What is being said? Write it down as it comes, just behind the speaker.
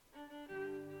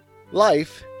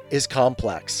Life is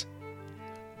complex.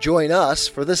 Join us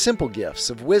for the simple gifts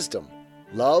of wisdom,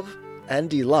 love, and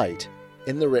delight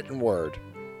in the written word.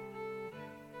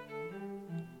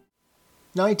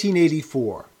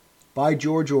 1984 by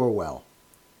George Orwell.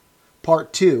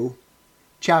 Part 2,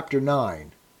 Chapter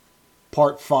 9,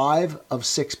 Part 5 of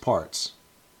 6 parts.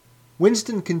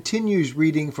 Winston continues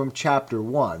reading from Chapter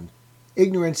 1,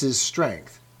 Ignorance is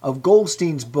Strength, of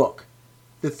Goldstein's book,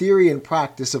 The Theory and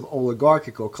Practice of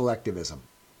Oligarchical Collectivism.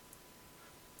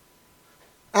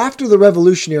 After the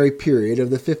revolutionary period of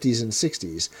the 50s and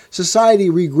 60s, society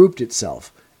regrouped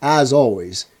itself, as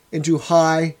always, into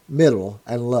high, middle,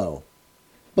 and low.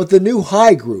 But the new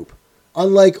high group,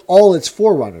 unlike all its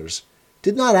forerunners,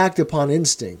 did not act upon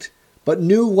instinct, but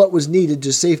knew what was needed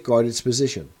to safeguard its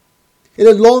position. It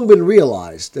had long been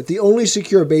realized that the only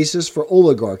secure basis for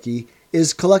oligarchy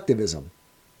is collectivism.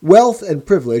 Wealth and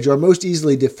privilege are most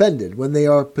easily defended when they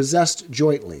are possessed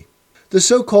jointly. The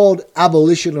so-called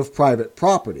abolition of private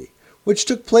property, which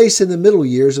took place in the middle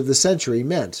years of the century,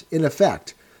 meant, in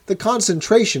effect, the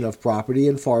concentration of property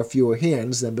in far fewer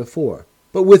hands than before.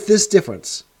 But with this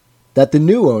difference, that the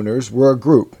new owners were a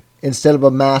group instead of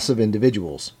a mass of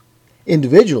individuals.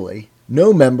 Individually,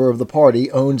 no member of the party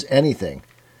owns anything,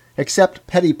 except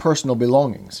petty personal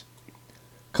belongings.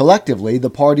 Collectively, the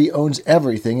party owns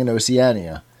everything in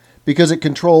Oceania, because it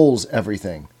controls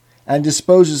everything, and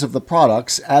disposes of the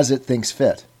products as it thinks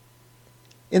fit.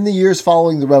 In the years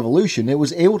following the revolution, it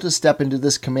was able to step into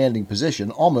this commanding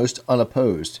position almost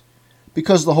unopposed,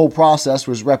 because the whole process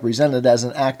was represented as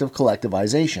an act of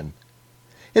collectivization.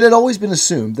 It had always been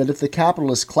assumed that if the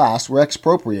capitalist class were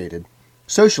expropriated,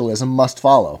 socialism must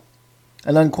follow.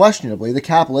 And unquestionably, the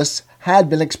capitalists had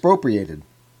been expropriated.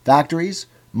 Factories,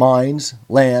 mines,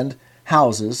 land,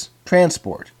 houses,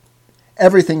 transport.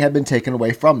 Everything had been taken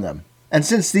away from them. And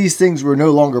since these things were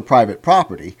no longer private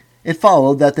property, it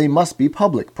followed that they must be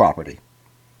public property.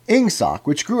 Ingsoc,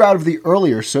 which grew out of the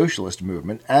earlier socialist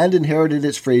movement and inherited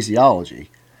its phraseology,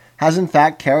 has in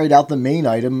fact carried out the main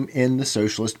item in the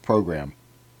socialist program,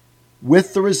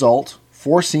 with the result,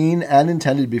 foreseen and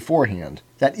intended beforehand,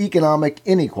 that economic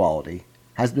inequality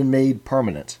has been made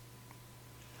permanent.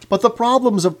 But the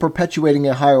problems of perpetuating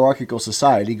a hierarchical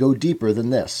society go deeper than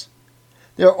this.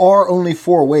 There are only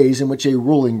 4 ways in which a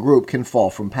ruling group can fall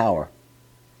from power.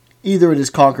 Either it is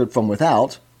conquered from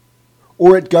without,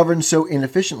 or it governs so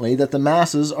inefficiently that the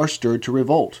masses are stirred to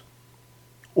revolt,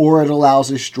 or it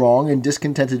allows a strong and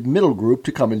discontented middle group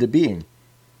to come into being,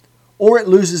 or it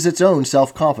loses its own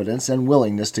self-confidence and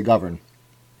willingness to govern.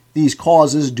 These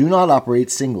causes do not operate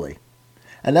singly,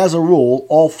 and as a rule,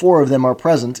 all 4 of them are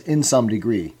present in some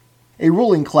degree. A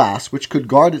ruling class which could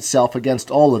guard itself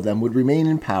against all of them would remain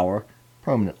in power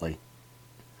permanently.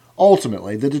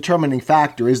 Ultimately, the determining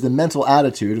factor is the mental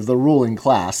attitude of the ruling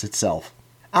class itself.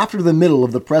 After the middle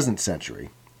of the present century,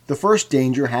 the first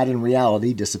danger had in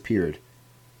reality disappeared.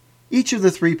 Each of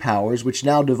the 3 powers which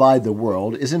now divide the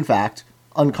world is in fact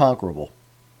unconquerable,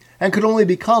 and could only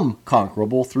become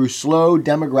conquerable through slow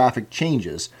demographic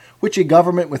changes which a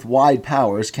government with wide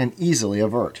powers can easily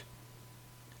avert.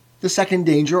 The second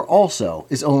danger also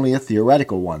is only a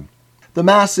theoretical one. The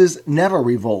masses never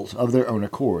revolt of their own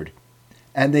accord,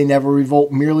 and they never revolt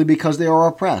merely because they are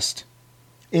oppressed.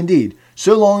 Indeed,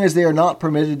 so long as they are not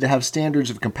permitted to have standards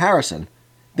of comparison,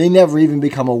 they never even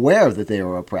become aware that they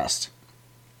are oppressed.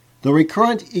 The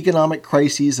recurrent economic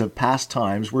crises of past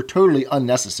times were totally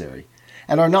unnecessary,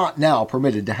 and are not now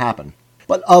permitted to happen.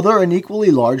 But other and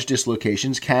equally large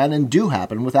dislocations can and do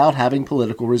happen without having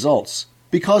political results,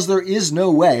 because there is no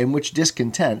way in which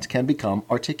discontent can become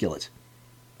articulate.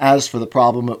 As for the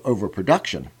problem of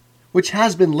overproduction, which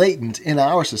has been latent in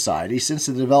our society since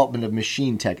the development of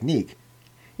machine technique,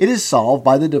 it is solved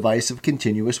by the device of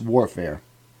continuous warfare.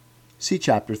 See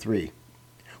Chapter 3,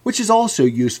 which is also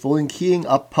useful in keying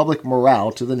up public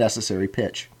morale to the necessary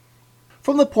pitch.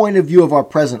 From the point of view of our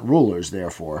present rulers,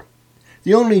 therefore,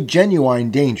 the only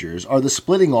genuine dangers are the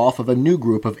splitting off of a new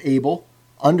group of able,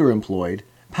 underemployed,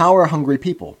 power-hungry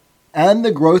people, and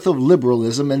the growth of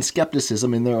liberalism and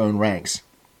skepticism in their own ranks.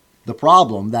 The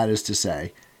problem, that is to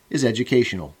say, is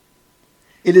educational.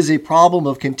 It is a problem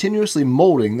of continuously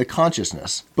molding the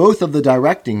consciousness, both of the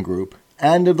directing group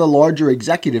and of the larger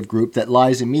executive group that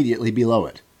lies immediately below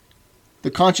it. The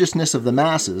consciousness of the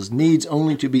masses needs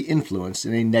only to be influenced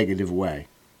in a negative way.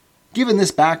 Given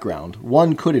this background,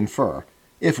 one could infer,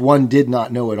 if one did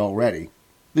not know it already,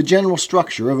 the general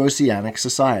structure of oceanic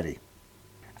society.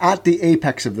 At the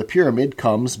apex of the pyramid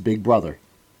comes Big Brother.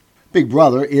 Big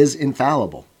Brother is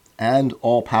infallible and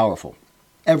all-powerful.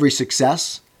 Every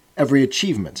success, every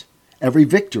achievement, every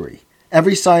victory,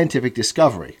 every scientific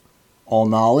discovery, All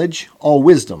knowledge, all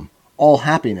wisdom, all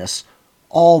happiness,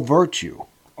 all virtue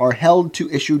are held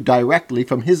to issue directly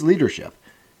from his leadership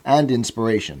and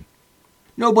inspiration.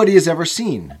 Nobody has ever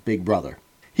seen Big Brother.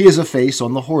 He is a face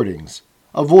on the hoardings,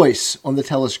 a voice on the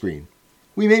telescreen.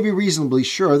 We may be reasonably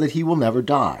sure that he will never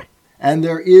die, and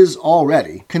there is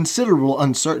already considerable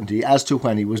uncertainty as to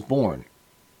when he was born.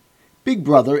 Big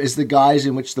Brother is the guise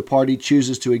in which the party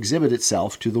chooses to exhibit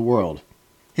itself to the world.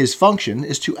 His function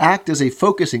is to act as a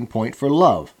focusing point for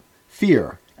love,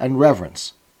 fear, and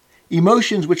reverence,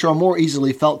 emotions which are more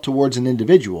easily felt towards an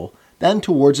individual than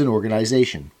towards an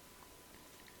organization.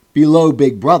 Below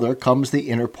Big Brother comes the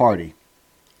inner party.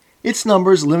 Its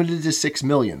numbers limited to 6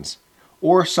 millions,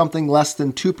 or something less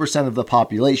than 2% of the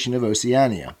population of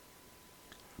Oceania.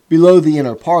 Below the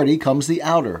inner party comes the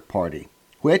outer party,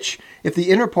 which, if the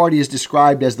inner party is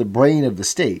described as the brain of the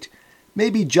state, may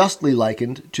be justly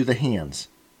likened to the hands.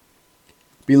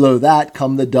 Below that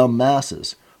come the dumb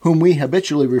masses, whom we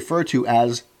habitually refer to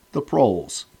as the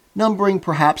proles, numbering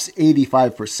perhaps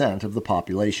 85% of the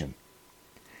population.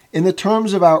 In the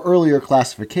terms of our earlier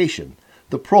classification,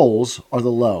 the proles are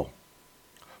the low.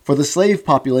 For the slave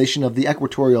population of the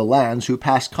equatorial lands who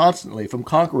pass constantly from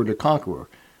conqueror to conqueror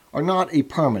are not a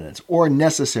permanent or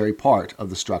necessary part of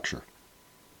the structure.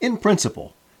 In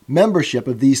principle, membership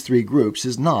of these three groups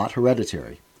is not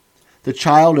hereditary. The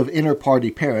child of inner party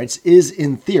parents is,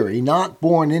 in theory, not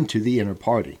born into the inner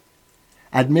party.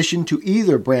 Admission to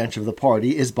either branch of the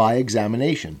party is by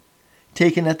examination,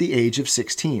 taken at the age of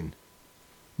 16.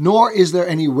 Nor is there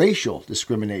any racial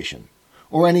discrimination,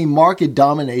 or any marked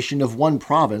domination of one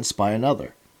province by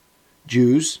another.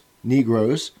 Jews,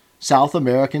 Negroes, South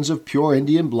Americans of pure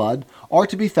Indian blood are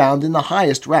to be found in the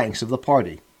highest ranks of the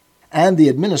party, and the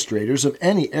administrators of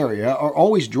any area are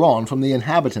always drawn from the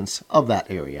inhabitants of that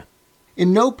area.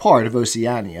 In no part of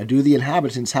Oceania do the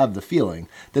inhabitants have the feeling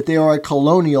that they are a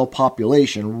colonial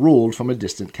population ruled from a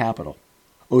distant capital.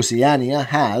 Oceania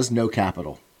has no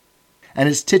capital, and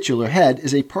its titular head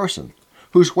is a person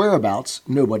whose whereabouts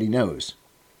nobody knows.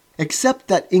 Except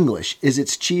that English is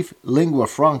its chief lingua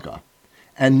franca,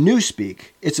 and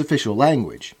Newspeak its official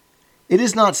language, it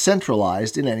is not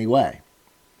centralized in any way.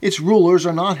 Its rulers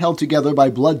are not held together by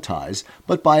blood ties,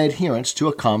 but by adherence to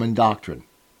a common doctrine.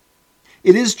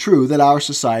 It is true that our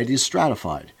society is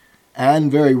stratified,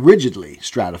 and very rigidly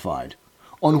stratified,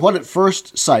 on what at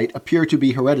first sight appear to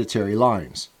be hereditary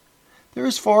lines. There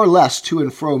is far less to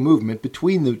and fro movement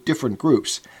between the different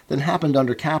groups than happened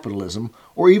under capitalism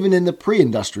or even in the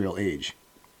pre-industrial age.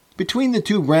 Between the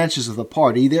two branches of the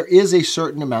party there is a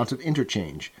certain amount of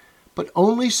interchange, but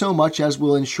only so much as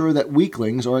will ensure that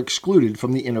weaklings are excluded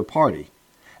from the inner party,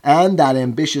 and that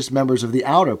ambitious members of the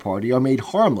outer party are made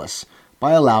harmless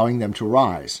by allowing them to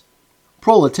rise.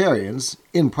 Proletarians,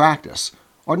 in practice,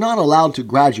 are not allowed to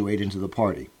graduate into the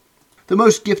party. The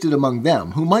most gifted among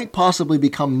them, who might possibly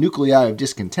become nuclei of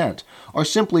discontent, are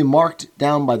simply marked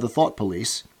down by the thought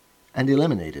police and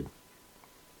eliminated.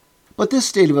 But this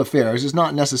state of affairs is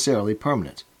not necessarily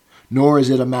permanent, nor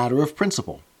is it a matter of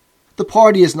principle. The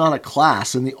party is not a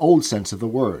class in the old sense of the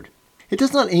word. It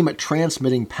does not aim at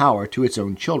transmitting power to its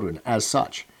own children as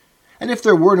such. And if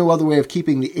there were no other way of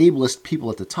keeping the ablest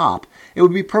people at the top, it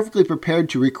would be perfectly prepared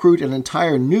to recruit an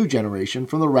entire new generation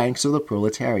from the ranks of the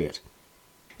proletariat.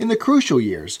 In the crucial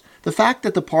years, the fact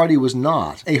that the party was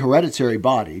not a hereditary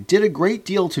body did a great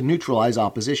deal to neutralize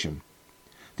opposition.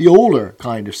 The older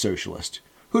kind of socialist,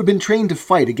 who had been trained to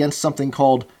fight against something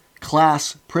called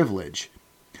class privilege,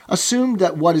 assumed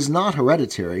that what is not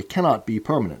hereditary cannot be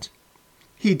permanent.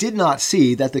 He did not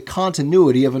see that the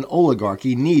continuity of an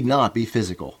oligarchy need not be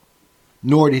physical.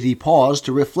 Nor did he pause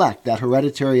to reflect that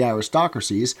hereditary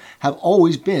aristocracies have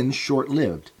always been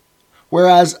short-lived,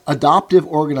 whereas adoptive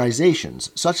organizations,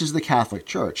 such as the Catholic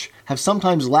Church, have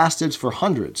sometimes lasted for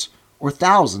hundreds or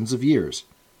thousands of years.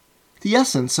 The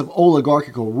essence of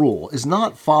oligarchical rule is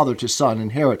not father-to-son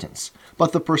inheritance,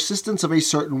 but the persistence of a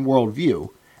certain worldview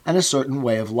and a certain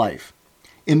way of life,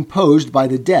 imposed by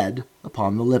the dead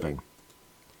upon the living.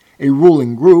 A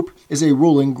ruling group is a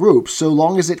ruling group so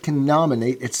long as it can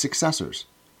nominate its successors.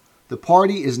 The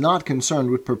party is not concerned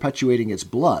with perpetuating its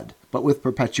blood, but with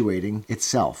perpetuating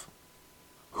itself.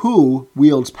 Who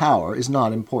wields power is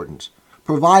not important,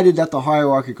 provided that the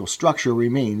hierarchical structure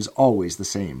remains always the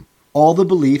same. All the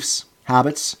beliefs,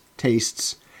 habits,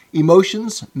 tastes,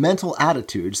 emotions, mental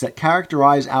attitudes that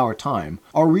characterize our time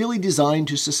are really designed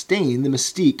to sustain the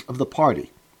mystique of the party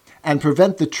and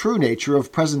prevent the true nature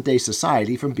of present-day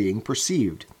society from being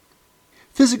perceived.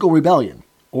 Physical rebellion,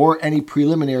 or any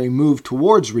preliminary move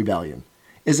towards rebellion,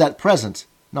 is at present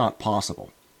not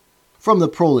possible. From the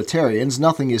proletarians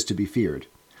nothing is to be feared.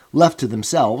 Left to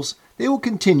themselves, They will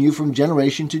continue from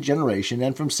generation to generation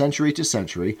and from century to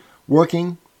century,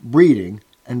 working, breeding,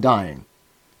 and dying.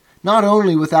 Not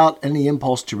only without any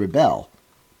impulse to rebel,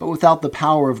 but without the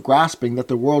power of grasping that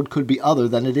the world could be other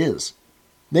than it is.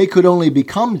 They could only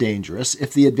become dangerous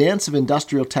if the advance of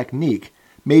industrial technique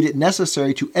made it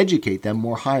necessary to educate them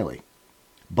more highly.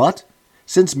 But,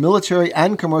 since military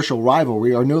and commercial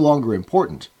rivalry are no longer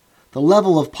important, the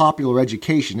level of popular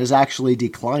education is actually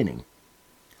declining.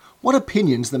 What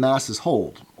opinions the masses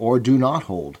hold, or do not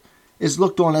hold, is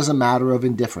looked on as a matter of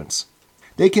indifference.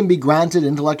 They can be granted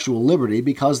intellectual liberty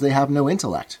because they have no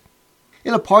intellect.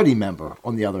 In a party member,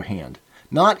 on the other hand,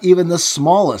 not even the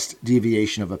smallest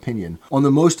deviation of opinion on the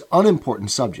most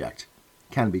unimportant subject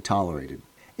can be tolerated.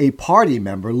 A party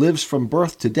member lives from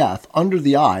birth to death under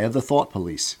the eye of the thought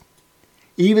police.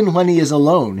 Even when he is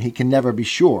alone, he can never be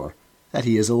sure that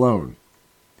he is alone.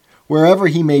 Wherever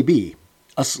he may be,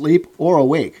 asleep or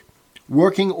awake,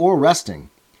 working or resting,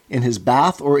 in his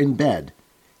bath or in bed,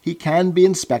 he can be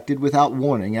inspected without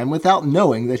warning and without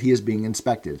knowing that he is being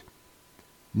inspected.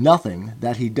 Nothing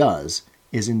that he does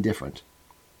is indifferent.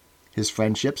 His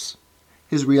friendships,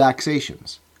 his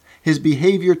relaxations, his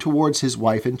behavior towards his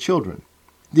wife and children,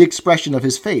 the expression of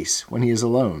his face when he is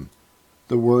alone,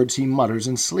 the words he mutters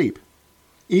in sleep,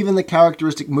 even the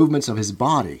characteristic movements of his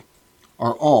body,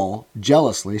 are all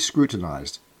jealously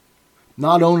scrutinized.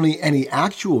 Not only any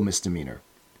actual misdemeanor,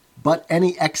 but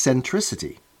any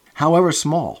eccentricity, however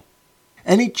small,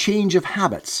 any change of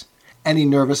habits, any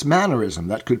nervous mannerism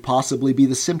that could possibly be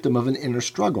the symptom of an inner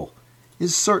struggle,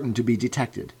 is certain to be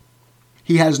detected.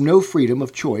 He has no freedom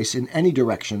of choice in any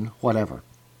direction whatever.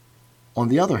 On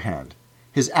the other hand,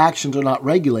 his actions are not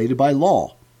regulated by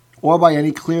law, or by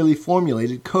any clearly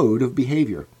formulated code of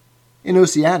behavior. In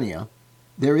Oceania,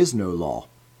 there is no law.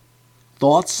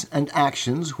 Thoughts and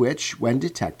actions which, when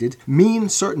detected, mean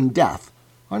certain death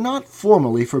are not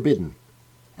formally forbidden,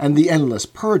 and the endless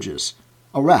purges,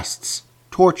 arrests,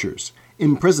 tortures,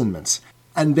 imprisonments,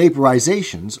 and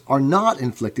vaporizations are not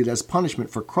inflicted as punishment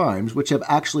for crimes which have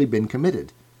actually been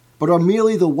committed, but are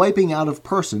merely the wiping out of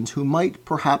persons who might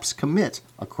perhaps commit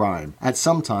a crime at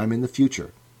some time in the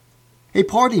future. A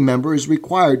party member is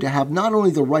required to have not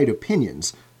only the right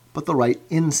opinions, but the right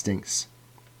instincts.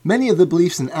 Many of the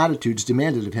beliefs and attitudes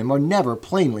demanded of him are never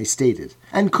plainly stated,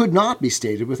 and could not be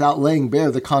stated without laying bare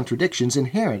the contradictions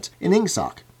inherent in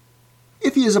Ingsoc.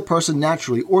 If he is a person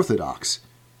naturally orthodox,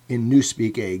 in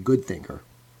Newspeak a good thinker,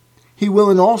 he will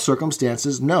in all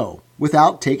circumstances know,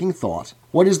 without taking thought,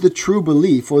 what is the true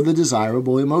belief or the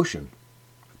desirable emotion.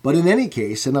 But in any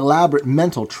case, an elaborate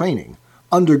mental training,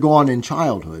 undergone in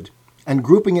childhood, and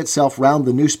grouping itself round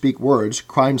the Newspeak words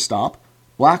crime stop,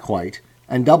 black-white,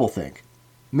 and doublethink,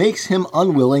 makes him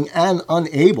unwilling and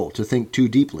unable to think too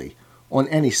deeply on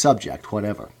any subject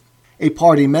whatever. A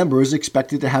party member is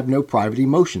expected to have no private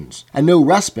emotions, and no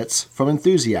respites from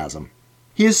enthusiasm.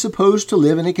 He is supposed to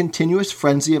live in a continuous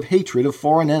frenzy of hatred of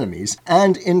foreign enemies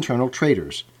and internal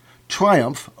traitors,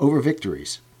 triumph over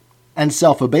victories, and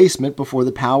self-abasement before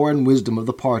the power and wisdom of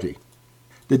the party.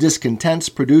 The discontents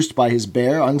produced by his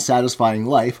bare, unsatisfying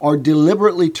life are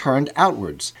deliberately turned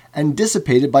outwards and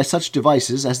dissipated by such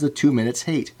devices as the 2 minutes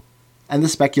hate, and the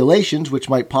speculations which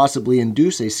might possibly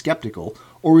induce a skeptical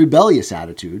or rebellious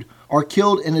attitude are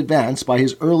killed in advance by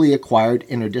his early acquired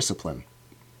inner discipline.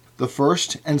 The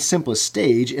first and simplest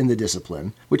stage in the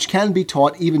discipline, which can be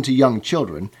taught even to young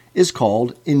children, is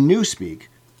called, in Newspeak,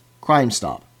 crime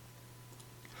stop.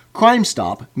 Crime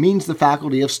stop means the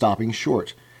faculty of stopping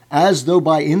short, as though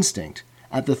by instinct,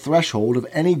 at the threshold of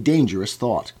any dangerous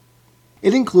thought.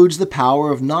 It includes the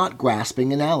power of not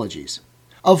grasping analogies,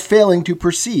 of failing to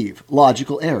perceive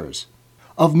logical errors,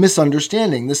 of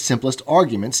misunderstanding the simplest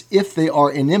arguments if they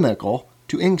are inimical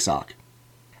to Ingsoc,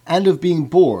 and of being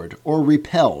bored or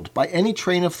repelled by any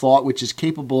train of thought which is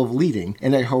capable of leading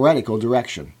in a heretical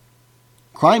direction.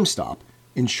 Crime stop,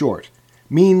 in short,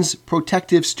 means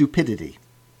protective stupidity.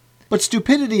 But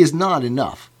stupidity is not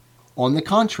enough. On the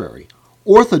contrary,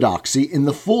 orthodoxy in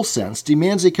the full sense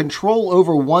demands a control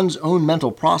over one's own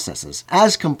mental processes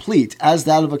as complete as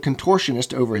that of a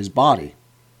contortionist over his body.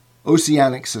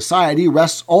 Oceanic society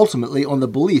rests ultimately on the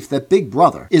belief that Big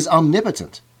Brother is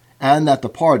omnipotent and that the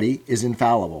party is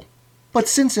infallible. But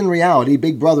since in reality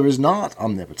Big Brother is not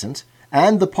omnipotent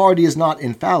and the party is not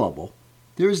infallible,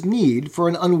 there is need for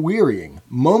an unwearying,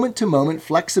 moment-to-moment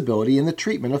flexibility in the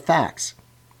treatment of facts.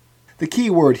 The key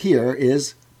word here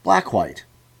is black-white.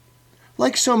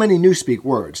 Like so many Newspeak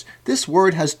words, this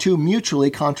word has two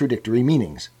mutually contradictory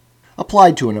meanings.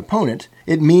 Applied to an opponent,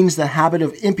 it means the habit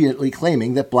of impudently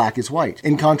claiming that black is white,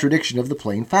 in contradiction of the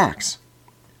plain facts.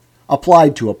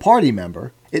 Applied to a party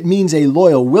member, It means a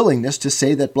loyal willingness to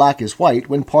say that black is white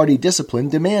when party discipline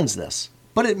demands this.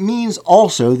 But it means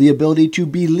also the ability to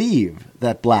believe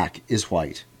that black is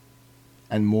white.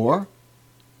 And more,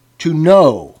 to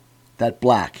know that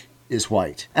black is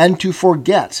white, and to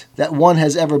forget that one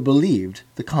has ever believed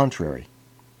the contrary.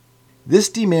 This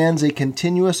demands a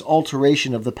continuous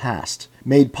alteration of the past,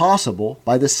 made possible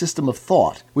by the system of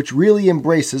thought which really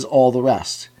embraces all the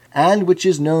rest, and which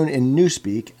is known in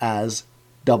Newspeak as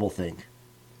doublethink.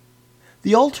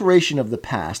 The alteration of the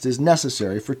past is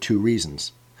necessary for two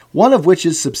reasons, one of which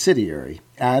is subsidiary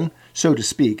and, so to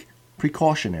speak,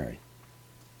 precautionary.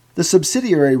 The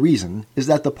subsidiary reason is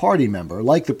that the party member,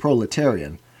 like the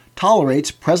proletarian,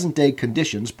 tolerates present-day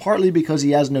conditions partly because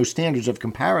he has no standards of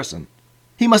comparison.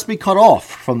 He must be cut off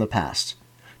from the past,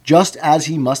 just as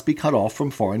he must be cut off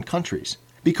from foreign countries,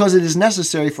 because it is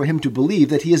necessary for him to believe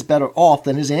that he is better off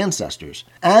than his ancestors,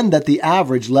 and that the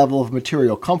average level of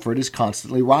material comfort is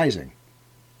constantly rising.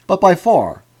 But by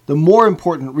far, the more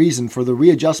important reason for the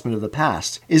readjustment of the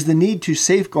past is the need to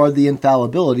safeguard the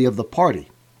infallibility of the party.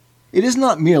 It is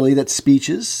not merely that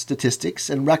speeches, statistics,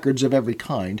 and records of every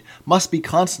kind must be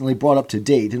constantly brought up to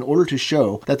date in order to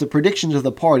show that the predictions of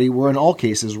the party were in all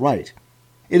cases right.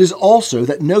 It is also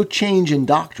that no change in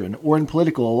doctrine or in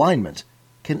political alignment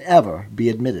can ever be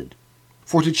admitted.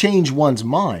 For to change one's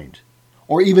mind,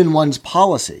 or even one's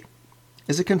policy,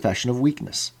 is a confession of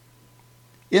weakness.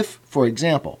 If, for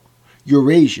example,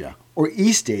 Eurasia or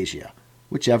Eastasia,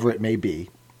 whichever it may be,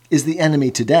 is the enemy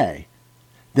today,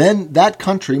 then that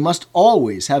country must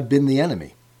always have been the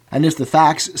enemy. And if the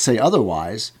facts say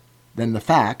otherwise, then the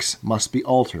facts must be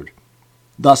altered.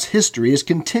 Thus history is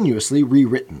continuously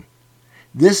rewritten.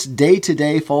 This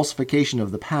day-to-day falsification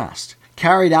of the past,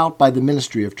 carried out by the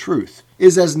Ministry of Truth,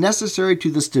 is as necessary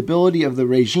to the stability of the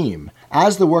regime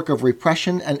as the work of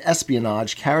repression and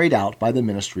espionage carried out by the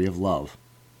Ministry of Love.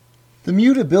 The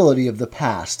mutability of the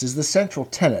past is the central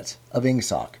tenet of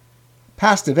Ingsoc.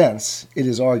 Past events, it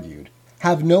is argued,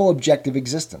 have no objective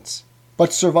existence,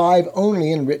 but survive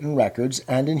only in written records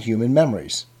and in human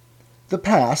memories. The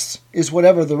past is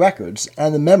whatever the records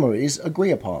and the memories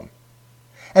agree upon.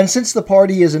 And since the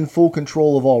party is in full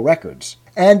control of all records,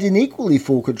 and in equally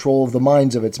full control of the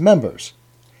minds of its members,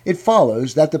 it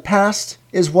follows that the past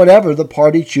is whatever the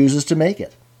party chooses to make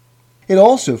it. It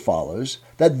also follows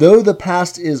that though the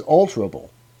past is alterable,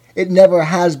 it never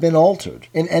has been altered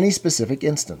in any specific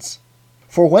instance.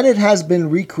 For when it has been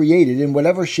recreated in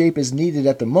whatever shape is needed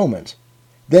at the moment,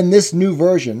 then this new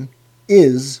version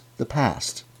is the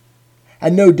past,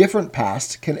 and no different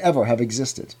past can ever have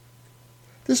existed.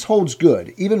 This holds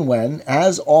good even when,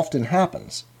 as often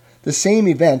happens, the same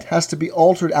event has to be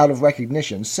altered out of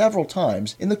recognition several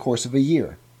times in the course of a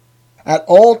year. At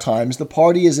all times the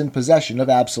party is in possession of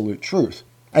absolute truth,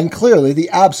 and clearly the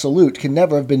absolute can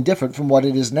never have been different from what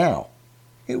it is now.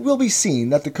 It will be seen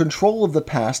that the control of the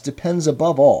past depends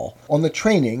above all on the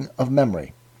training of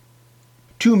memory.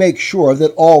 To make sure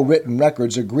that all written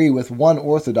records agree with one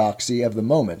orthodoxy of the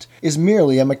moment is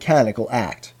merely a mechanical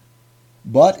act.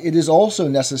 But it is also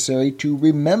necessary to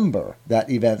remember that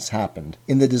events happened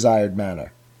in the desired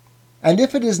manner. And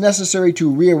if it is necessary to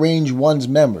rearrange one's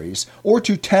memories or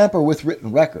to tamper with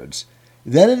written records,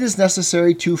 then it is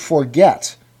necessary to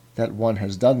forget that one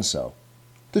has done so.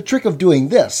 The trick of doing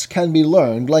this can be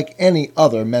learned like any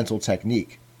other mental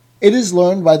technique. It is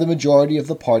learned by the majority of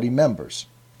the party members,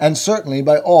 and certainly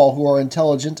by all who are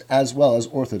intelligent as well as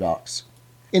orthodox.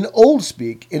 In old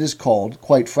speak, it is called,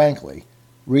 quite frankly,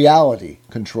 reality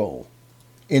control.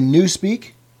 In new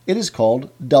speak, it is called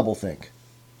doublethink,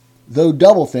 though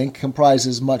doublethink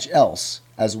comprises much else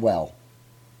as well.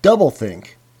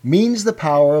 Doublethink means the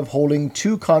power of holding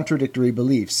two contradictory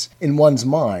beliefs in one's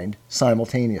mind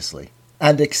simultaneously,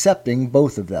 and accepting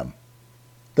both of them.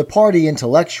 The party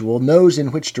intellectual knows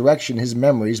in which direction his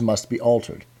memories must be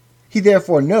altered. He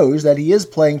therefore knows that he is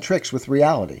playing tricks with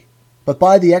reality. But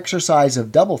by the exercise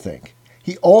of doublethink,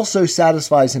 he also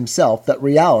satisfies himself that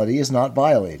reality is not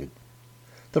violated.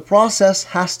 The process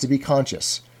has to be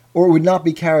conscious, or it would not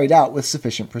be carried out with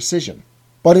sufficient precision.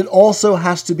 But it also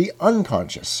has to be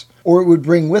unconscious, or it would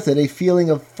bring with it a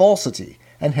feeling of falsity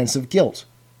and hence of guilt.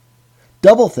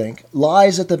 Doublethink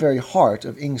lies at the very heart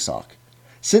of Ingsoc,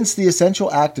 since the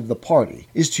essential act of the party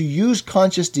is to use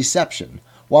conscious deception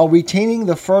while retaining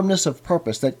the firmness of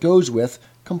purpose that goes with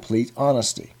complete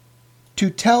honesty. To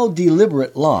tell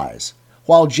deliberate lies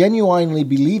while genuinely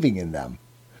believing in them,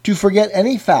 to forget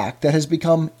any fact that has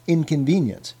become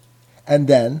inconvenient, and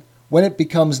then, when it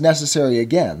becomes necessary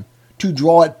again, to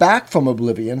draw it back from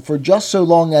oblivion for just so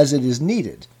long as it is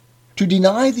needed, To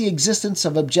deny the existence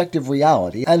of objective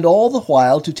reality, and all the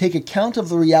while to take account of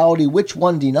the reality which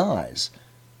one denies,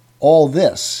 all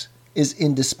this is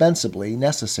indispensably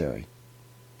necessary.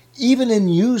 Even in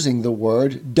using the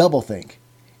word doublethink,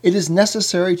 it is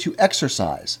necessary to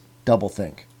exercise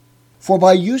doublethink. For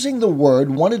by using the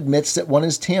word, one admits that one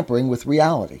is tampering with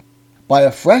reality. By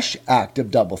a fresh act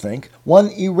of doublethink,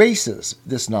 one erases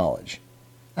this knowledge,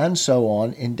 and so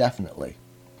on indefinitely,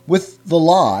 with the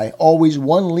lie always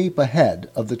one leap ahead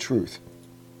of the truth.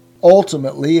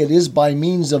 Ultimately, it is by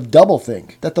means of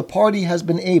doublethink that the party has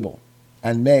been able,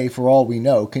 and may, for all we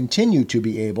know, continue to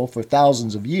be able for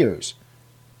thousands of years,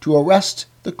 to arrest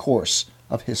the course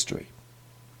of history.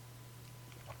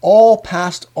 All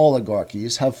past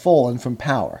oligarchies have fallen from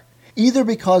power, either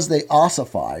because they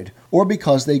ossified or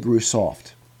because they grew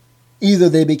soft. Either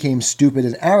they became stupid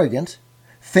and arrogant,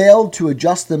 failed to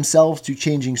adjust themselves to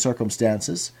changing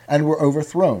circumstances, and were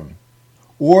overthrown,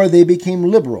 or they became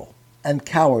liberal and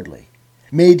cowardly,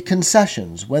 made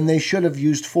concessions when they should have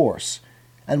used force,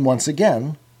 and once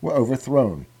again were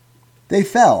overthrown. They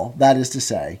fell, that is to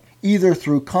say, either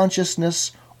through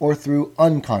consciousness or through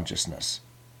unconsciousness.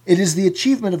 It is the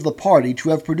achievement of the party to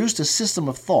have produced a system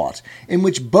of thought in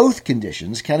which both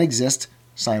conditions can exist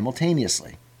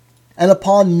simultaneously. And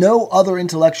upon no other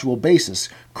intellectual basis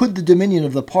could the dominion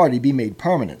of the party be made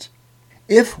permanent.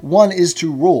 If one is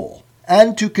to rule,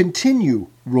 and to continue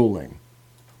ruling,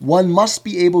 one must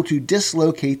be able to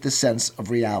dislocate the sense of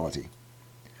reality.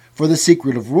 For the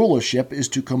secret of rulership is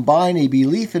to combine a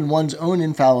belief in one's own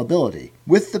infallibility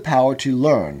with the power to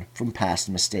learn from past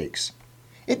mistakes.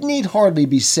 It need hardly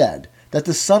be said that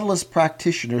the subtlest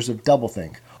practitioners of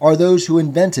doublethink are those who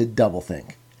invented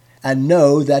doublethink, and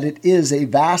know that it is a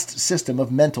vast system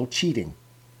of mental cheating.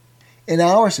 In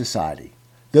our society,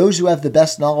 those who have the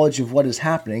best knowledge of what is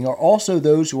happening are also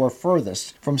those who are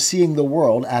furthest from seeing the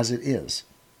world as it is.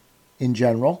 In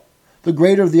general, the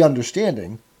greater the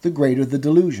understanding, the greater the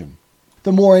delusion.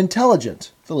 The more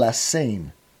intelligent, the less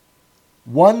sane.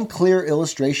 One clear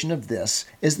illustration of this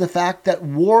is the fact that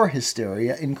war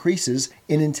hysteria increases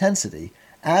in intensity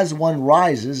as one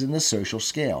rises in the social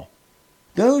scale.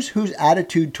 Those whose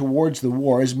attitude towards the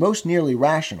war is most nearly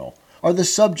rational are the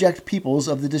subject peoples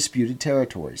of the disputed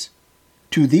territories.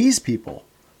 To these people,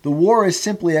 the war is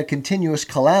simply a continuous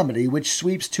calamity which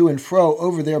sweeps to and fro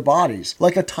over their bodies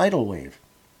like a tidal wave.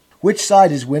 Which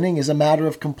side is winning is a matter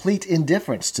of complete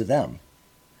indifference to them.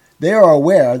 They are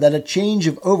aware that a change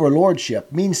of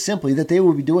overlordship means simply that they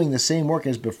will be doing the same work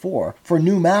as before for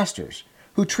new masters,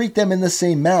 who treat them in the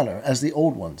same manner as the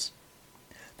old ones.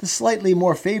 The slightly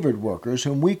more favored workers,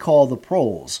 whom we call the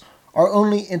proles, are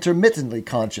only intermittently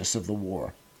conscious of the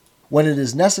war. When it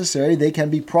is necessary, they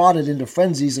can be prodded into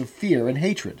frenzies of fear and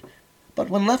hatred, but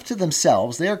when left to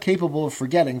themselves, they are capable of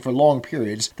forgetting for long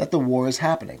periods that the war is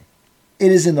happening.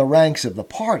 It is in the ranks of the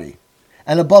party,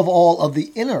 and above all of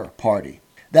the inner party,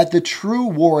 that the true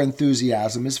war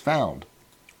enthusiasm is found.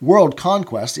 World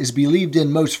conquest is believed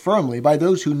in most firmly by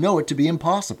those who know it to be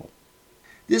impossible.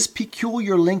 This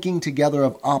peculiar linking together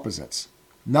of opposites,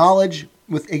 knowledge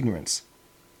with ignorance,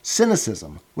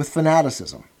 cynicism with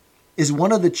fanaticism, is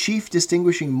one of the chief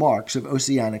distinguishing marks of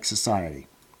oceanic society.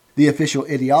 The official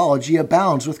ideology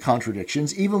abounds with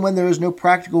contradictions even when there is no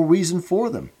practical reason for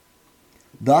them.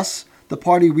 Thus, the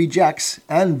party rejects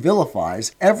and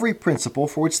vilifies every principle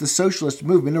for which the socialist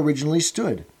movement originally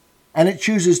stood, and it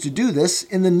chooses to do this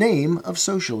in the name of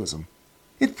socialism.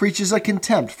 It preaches a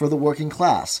contempt for the working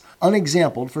class,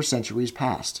 unexampled for centuries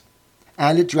past,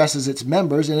 and it dresses its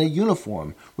members in a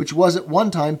uniform which was at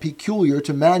one time peculiar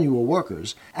to manual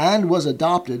workers and was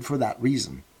adopted for that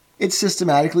reason. It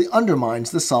systematically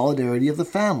undermines the solidarity of the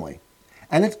family,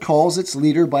 and it calls its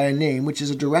leader by a name which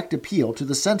is a direct appeal to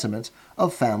the sentiment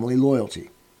of family loyalty.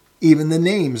 Even the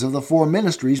names of the four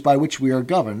ministries by which we are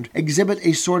governed exhibit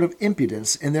a sort of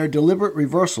impudence in their deliberate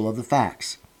reversal of the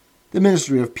facts. The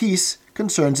Ministry of Peace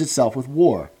concerns itself with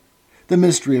war, the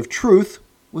Ministry of Truth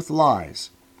with lies,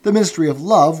 the Ministry of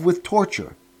Love with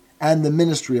torture, and the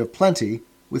Ministry of Plenty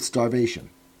with starvation.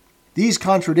 These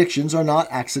contradictions are not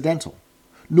accidental,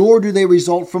 nor do they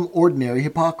result from ordinary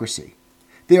hypocrisy.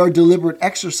 They are deliberate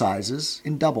exercises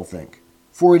in doublethink,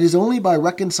 for it is only by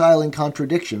reconciling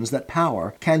contradictions that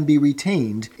power can be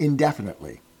retained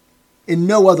indefinitely. In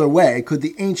no other way could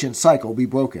the ancient cycle be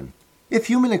broken. If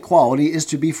human equality is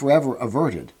to be forever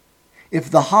averted, if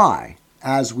the high,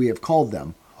 as we have called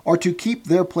them, are to keep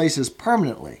their places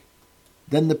permanently,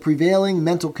 then the prevailing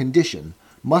mental condition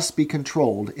must be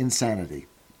controlled insanity.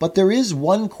 But there is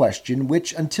one question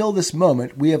which until this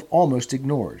moment we have almost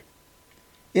ignored.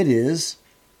 It is,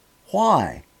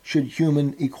 why should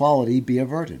human equality be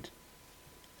averted?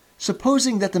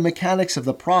 Supposing that the mechanics of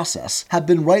the process have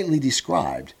been rightly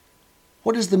described,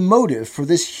 what is the motive for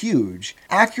this huge,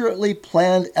 accurately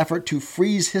planned effort to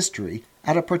freeze history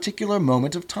at a particular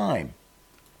moment of time?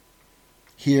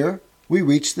 Here we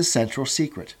reach the central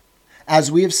secret.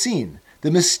 As we have seen, the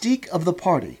mystique of the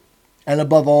party, and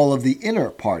above all of the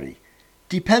inner party,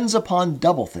 depends upon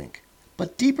doublethink.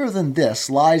 But deeper than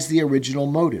this lies the original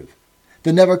motive,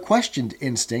 the never-questioned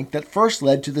instinct that first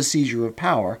led to the seizure of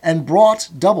power and brought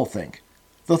doublethink,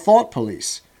 the thought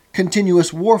police,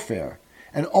 continuous warfare,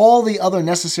 and all the other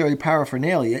necessary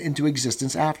paraphernalia into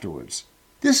existence afterwards.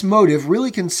 This motive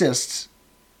really consists.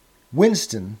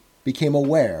 Winston became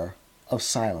aware of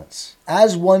silence,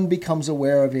 as one becomes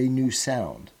aware of a new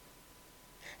sound.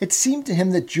 It seemed to him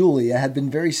that Julia had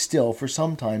been very still for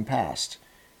some time past.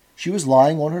 She was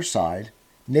lying on her side,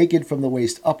 naked from the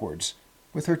waist upwards,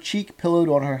 with her cheek pillowed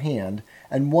on her hand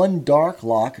and one dark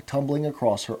lock tumbling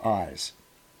across her eyes.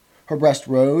 Her breast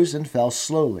rose and fell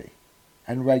slowly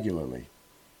and regularly.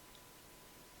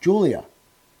 "Julia."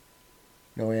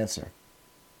 No answer.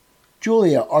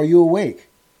 "Julia, are you awake?"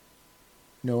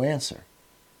 No answer.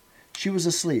 She was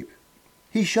asleep.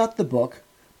 He shut the book,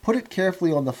 put it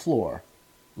carefully on the floor,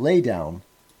 lay down,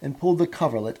 and pulled the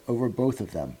coverlet over both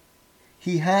of them.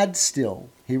 He had still,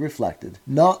 he reflected,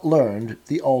 not learned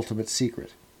the ultimate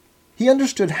secret. He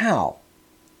understood how.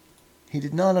 He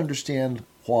did not understand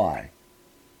why.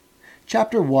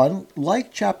 Chapter 1,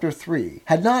 like Chapter 3,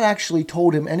 had not actually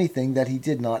told him anything that he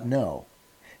did not know.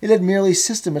 It had merely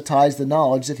systematized the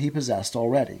knowledge that he possessed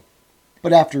already.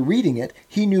 But after reading it,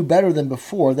 he knew better than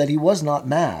before that he was not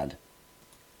mad.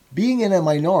 Being in a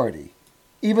minority,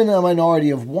 even a minority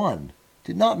of one,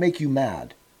 did not make you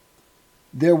mad.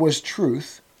 There was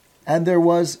truth, and there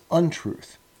was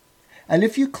untruth. And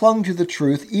if you clung to the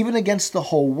truth even against the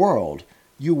whole world,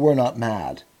 you were not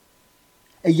mad.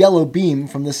 A yellow beam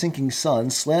from the sinking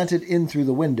sun slanted in through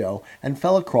the window and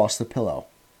fell across the pillow.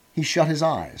 He shut his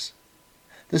eyes.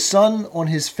 The sun on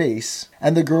his face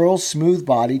and the girl's smooth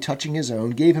body touching his own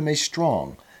gave him a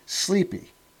strong,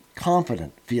 sleepy,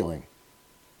 confident feeling.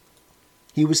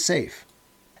 He was safe.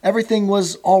 Everything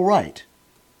was all right.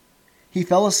 He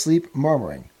fell asleep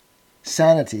murmuring,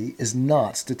 "Sanity is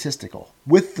not statistical,"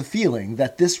 with the feeling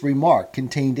that this remark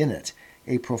contained in it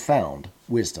a profound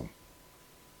wisdom.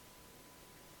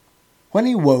 When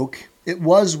he woke, it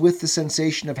was with the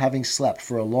sensation of having slept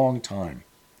for a long time.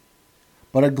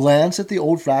 But a glance at the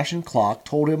old-fashioned clock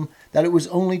told him that it was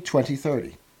only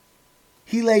 20:30.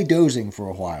 He lay dozing for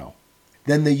a while.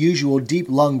 Then the usual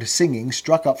deep-lunged singing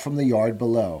struck up from the yard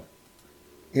below.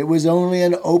 "It was only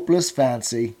an 'opeless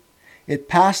fancy. It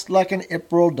passed like an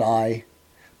April dye.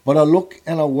 But a look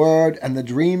and a word and the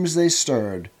dreams they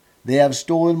stirred, they have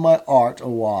stolen my art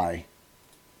away."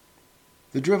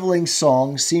 The drivelling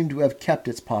song seemed to have kept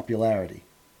its popularity.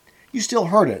 You still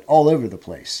heard it all over the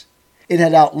place. It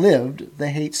had outlived the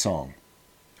hate song.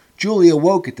 Julia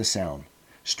woke at the sound,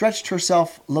 stretched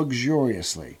herself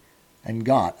luxuriously, and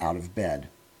got out of bed.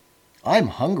 "I'm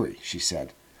hungry," she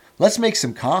said. "Let's make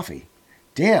some coffee.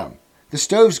 Damn, the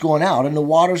stove's gone out and the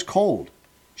water's cold."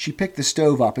 She picked the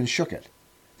stove up and shook it.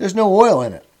 "There's no oil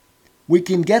in it. We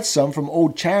can get some from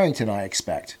old Charrington, I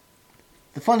expect.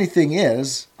 The funny thing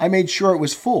is, I made sure it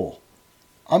was full.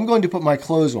 I'm going to put my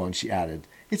clothes on," she added.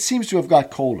 "It seems to have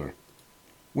got colder."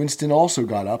 Winston also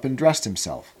got up and dressed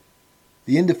himself.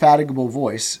 The indefatigable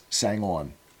voice sang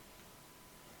on.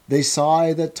 "They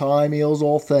say that time heals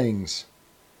all things.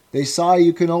 They say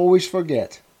you can always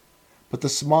forget. But the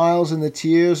smiles and the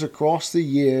tears across the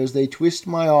years, they twist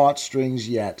my heartstrings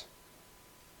yet."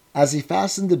 As he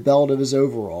fastened the belt of his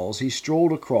overalls, he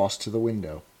strolled across to the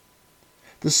window.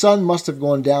 The sun must have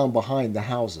gone down behind the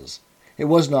houses. It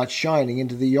was not shining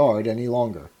into the yard any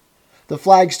longer. The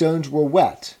flagstones were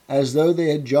wet, as though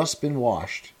they had just been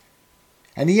washed.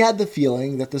 And he had the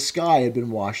feeling that the sky had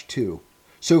been washed too.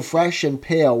 So fresh and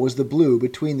pale was the blue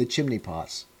between the chimney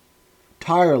pots.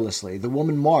 Tirelessly the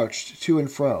woman marched to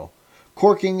and fro,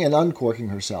 corking and uncorking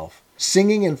herself,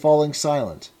 singing and falling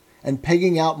silent, and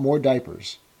pegging out more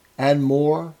diapers, and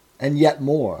more, and yet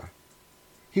more.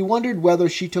 He wondered whether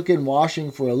she took in washing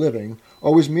for a living,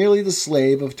 or was merely the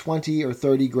slave of 20 or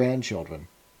 30 grandchildren.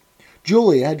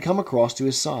 Julia had come across to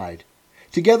his side.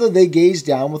 Together they gazed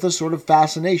down with a sort of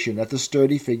fascination at the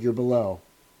sturdy figure below.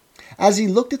 As he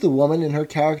looked at the woman in her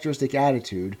characteristic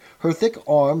attitude, her thick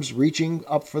arms reaching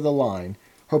up for the line,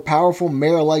 her powerful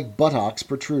mare-like buttocks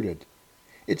protruded,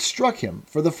 it struck him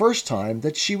for the first time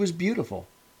that she was beautiful.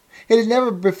 It had never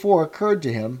before occurred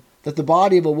to him that the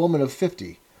body of a woman of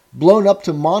 50, blown up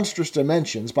to monstrous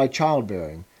dimensions by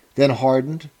childbearing, then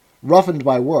hardened, roughened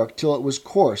by work till it was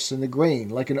coarse in the grain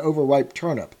like an overripe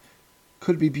turnip,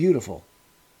 could be beautiful.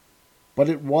 But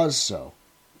it was so.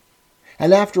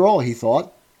 And after all, he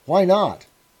thought, why not?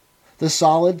 The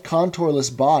solid, contourless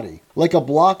body, like a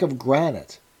block of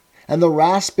granite, and the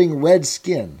rasping red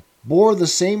skin bore the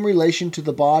same relation to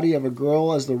the body of a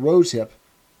girl as the rosehip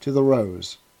to the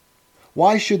rose.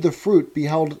 Why should the fruit be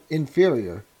held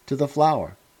inferior to the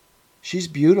flower? She's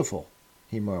beautiful,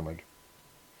 he murmured.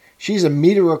 She's a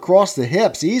meter across the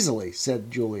hips, easily,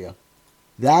 said Julia.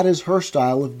 That is her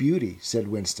style of beauty, said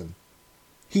Winston.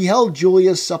 He held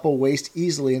Julia's supple waist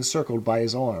easily encircled by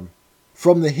his arm.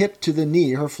 From the hip to the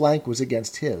knee her flank was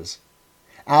against his.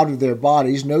 Out of their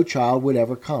bodies no child would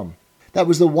ever come. That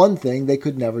was the one thing they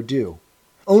could never do.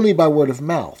 Only by word of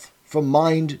mouth, from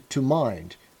mind to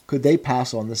mind, could they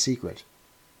pass on the secret.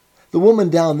 The woman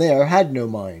down there had no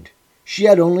mind. She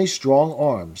had only strong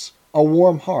arms, a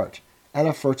warm heart, and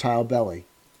a fertile belly.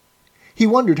 He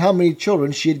wondered how many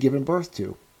children she had given birth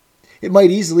to. It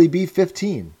might easily be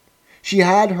 15. She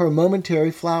had her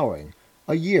momentary flowering,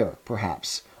 a year,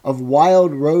 perhaps, of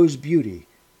wild rose beauty,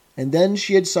 and then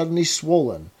she had suddenly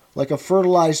swollen, like a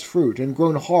fertilized fruit, and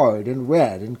grown hard and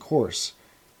red and coarse.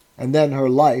 And then her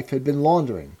life had been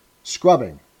laundering,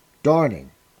 scrubbing,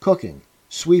 darning, cooking,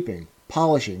 sweeping,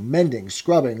 polishing, mending,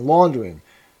 scrubbing, laundering,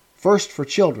 first for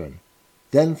children,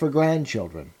 then for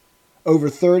grandchildren, over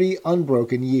 30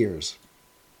 unbroken years.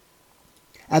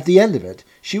 At the end of it,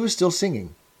 she was still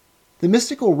singing. The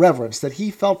mystical reverence that he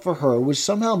felt for her was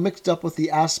somehow mixed up with the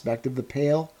aspect of the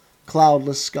pale,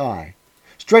 cloudless sky,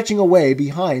 stretching away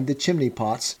behind the chimney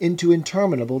pots into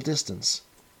interminable distance.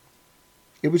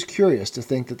 It was curious to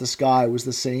think that the sky was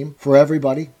the same for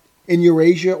everybody, in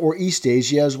Eurasia or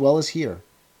Eastasia as well as here.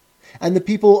 And the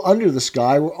people under the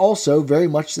sky were also very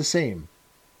much the same,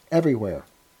 everywhere,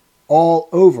 all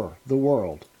over the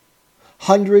world.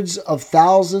 Hundreds of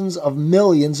thousands of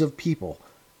millions of people,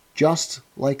 just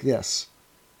like this.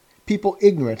 People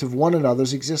ignorant of one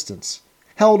another's existence,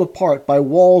 held apart by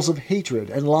walls of hatred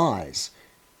and lies,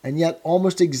 and yet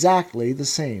almost exactly the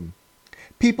same.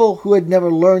 People who had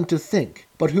never learned to think,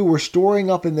 but who were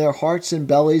storing up in their hearts and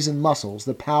bellies and muscles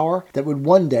the power that would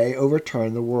one day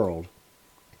overturn the world.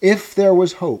 If there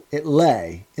was hope, it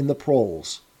lay in the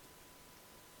proles.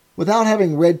 Without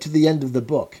having read to the end of the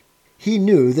book, he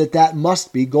knew that that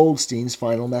must be Goldstein's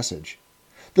final message.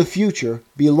 The future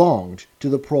belonged to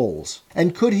the proles,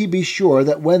 and could he be sure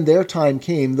that when their time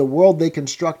came, the world they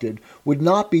constructed would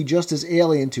not be just as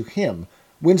alien to him,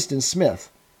 Winston Smith,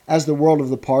 as the world of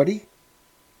the party?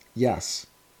 Yes,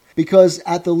 because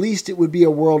at the least it would be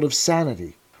a world of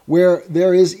sanity. Where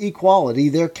there is equality,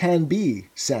 there can be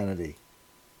sanity.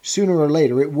 Sooner or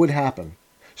later it would happen.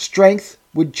 Strength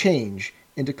would change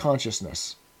into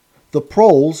consciousness. The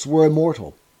proles were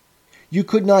immortal. You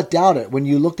could not doubt it when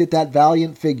you looked at that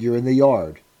valiant figure in the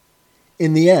yard.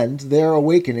 In the end, their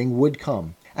awakening would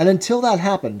come. And until that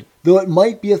happened, though it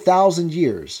might be 1,000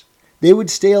 years, they would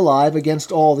stay alive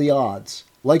against all the odds,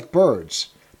 like birds,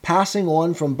 passing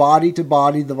on from body to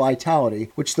body the vitality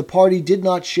which the party did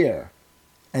not share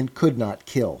and could not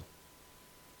kill.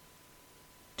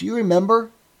 "Do you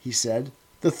remember," he said,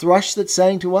 "the thrush that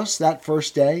sang to us that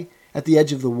first day at the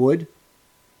edge of the wood?"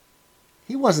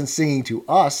 "He wasn't singing to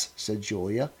us," said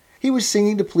Julia. "He was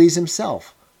singing to please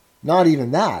himself. Not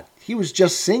even that. He was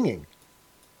just singing."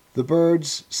 The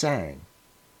birds sang.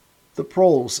 The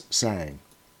proles sang.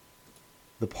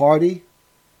 The party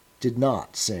did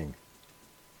not sing.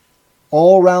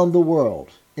 All round the world,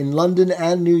 in London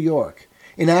and New York,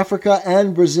 in Africa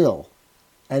and Brazil,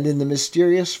 and in the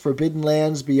mysterious forbidden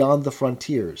lands beyond the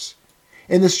frontiers,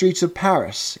 in the streets of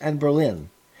Paris and Berlin,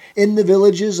 in the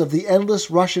villages of the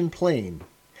endless Russian plain,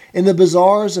 in the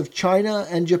bazaars of China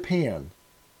and Japan,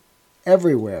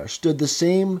 everywhere stood the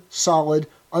same solid,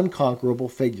 unconquerable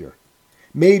figure,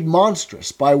 made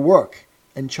monstrous by work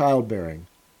and childbearing,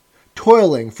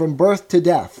 toiling from birth to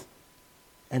death,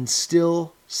 and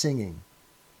still singing.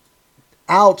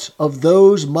 Out of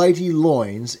those mighty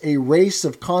loins a race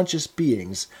of conscious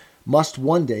beings must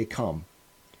one day come.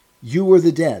 You were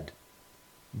the dead.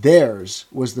 Theirs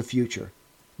was the future.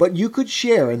 But you could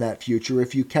share in that future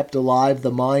if you kept alive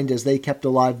the mind as they kept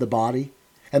alive the body,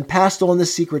 and passed on the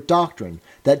secret doctrine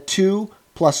that 2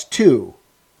 + 2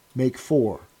 make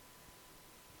 4.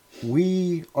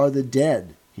 "We are the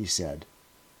dead," he said.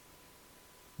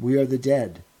 "We are the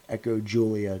dead," echoed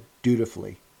Julia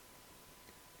dutifully.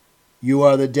 "You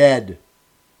are the dead,"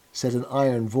 said an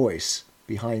iron voice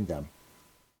behind them.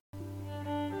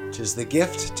 'Tis the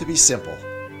gift to be simple.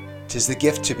 'Tis the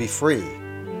gift to be free.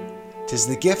 'Tis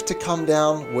the gift to come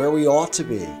down where we ought to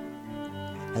be.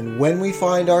 And when we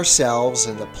find ourselves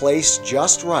in the place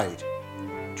just right,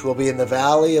 'twill be in the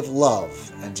valley of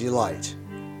love and delight.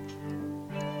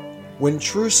 When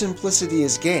true simplicity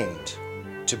is gained,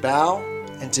 to bow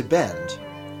and to bend,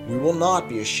 we will not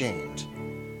be ashamed.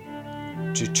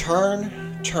 To turn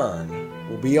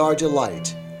will be our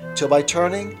delight, till by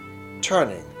turning,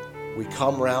 we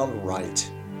come round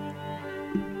right.